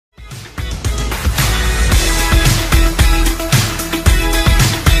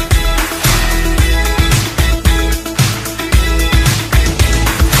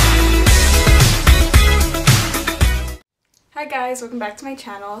guys, welcome back to my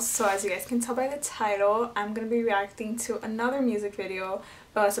channel. So as you guys can tell by the title, I'm going to be reacting to another music video,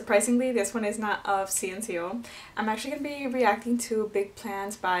 but surprisingly this one is not of CNCO. I'm actually going to be reacting to Big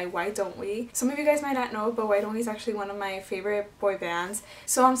Plans by Why Don't We. Some of you guys might not know, but Why Don't We is actually one of my favorite boy bands.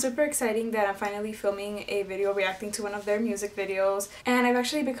 So I'm super excited that I'm finally filming a video reacting to one of their music videos, and I've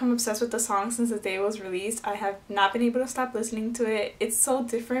actually become obsessed with the song since the day it was released. I have not been able to stop listening to it. It's so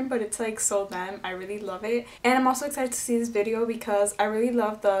different, but it's like so them. I really love it. And I'm also excited to see this video because I really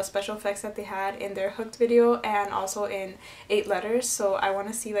love the special effects that they had in their Hooked video and also in 8 Letters. So I want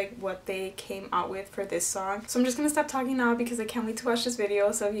to see like what they came out with for this song. So I'm just gonna stop talking now because I can't wait to watch this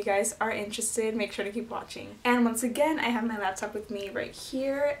video. So if you guys are interested, make sure to keep watching. And once again, I have my laptop with me right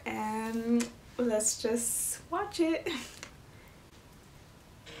here, and let's just watch it.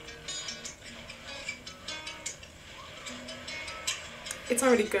 It's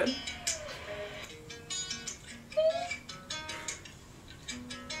already good.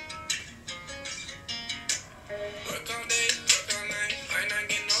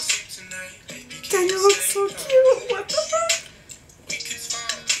 Daniel looks so cute. What the fuck?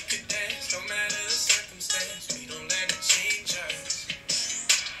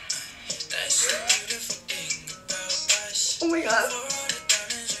 Oh my god.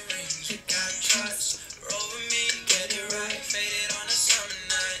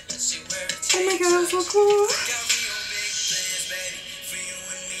 Oh my god, that's so cool.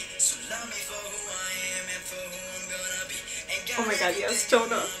 Oh my god, yes,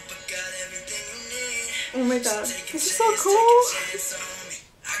 Jonah. Oh my god, this is so cool.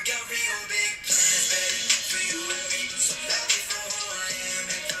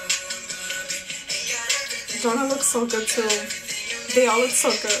 Jonah looks so good too. They all look so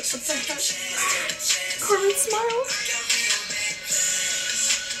good. What the heck? Corbin smile.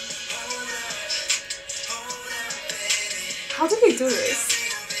 How did they do this?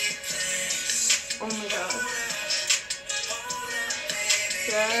 Oh my god.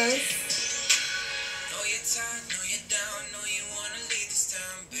 Yes.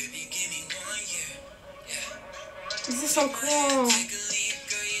 This is so cool.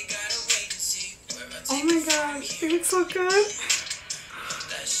 Oh my god, they look so good.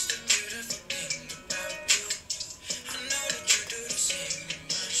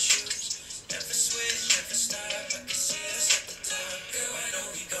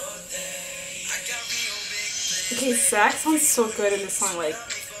 Okay, Zach sounds so good in this song. Like,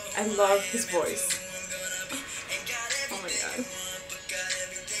 I love his voice. Oh my god.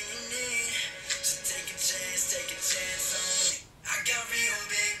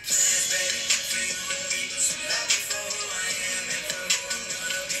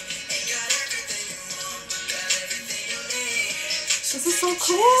 This is so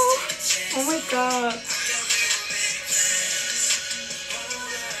cool. Oh my god.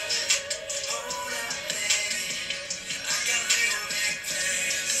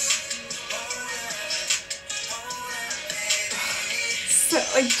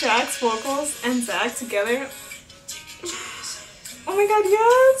 Like Jack's vocals and Zach together. Oh my god,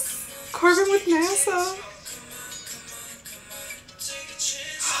 yes! Corbin with NASA.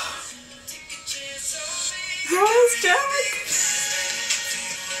 Yes, Jack!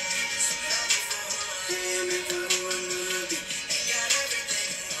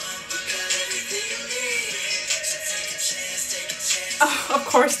 Oh, of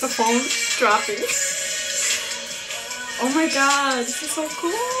course the phone dropping. Oh my god, this is so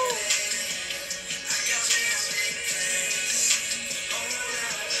cool!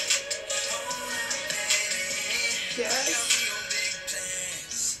 Yes.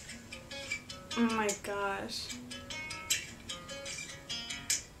 Oh my gosh.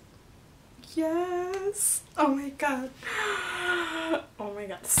 Yes! Oh my god. Oh my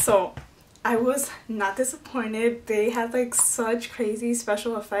god. So, I was not disappointed. They had like such crazy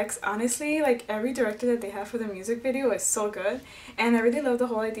special effects. Honestly, like every director that they have for the music video is so good, and I really love the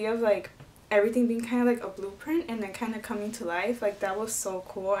whole idea of like everything being kind of like a blueprint and then kind of coming to life. Like that was so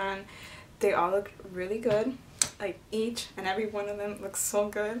cool, and they all look really good. Like each and every one of them looks so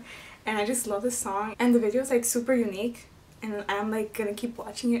good, and I just love this song, and the video is like super unique, and I'm like gonna keep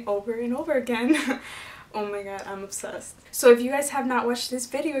watching it over and over again. Oh my god, I'm obsessed. So if you guys have not watched this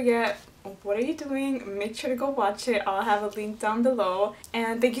video yet, what are you doing? Make sure to go watch it. I'll have a link down below.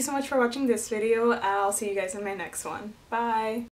 And thank you so much for watching this video. I'll see you guys in my next one. Bye!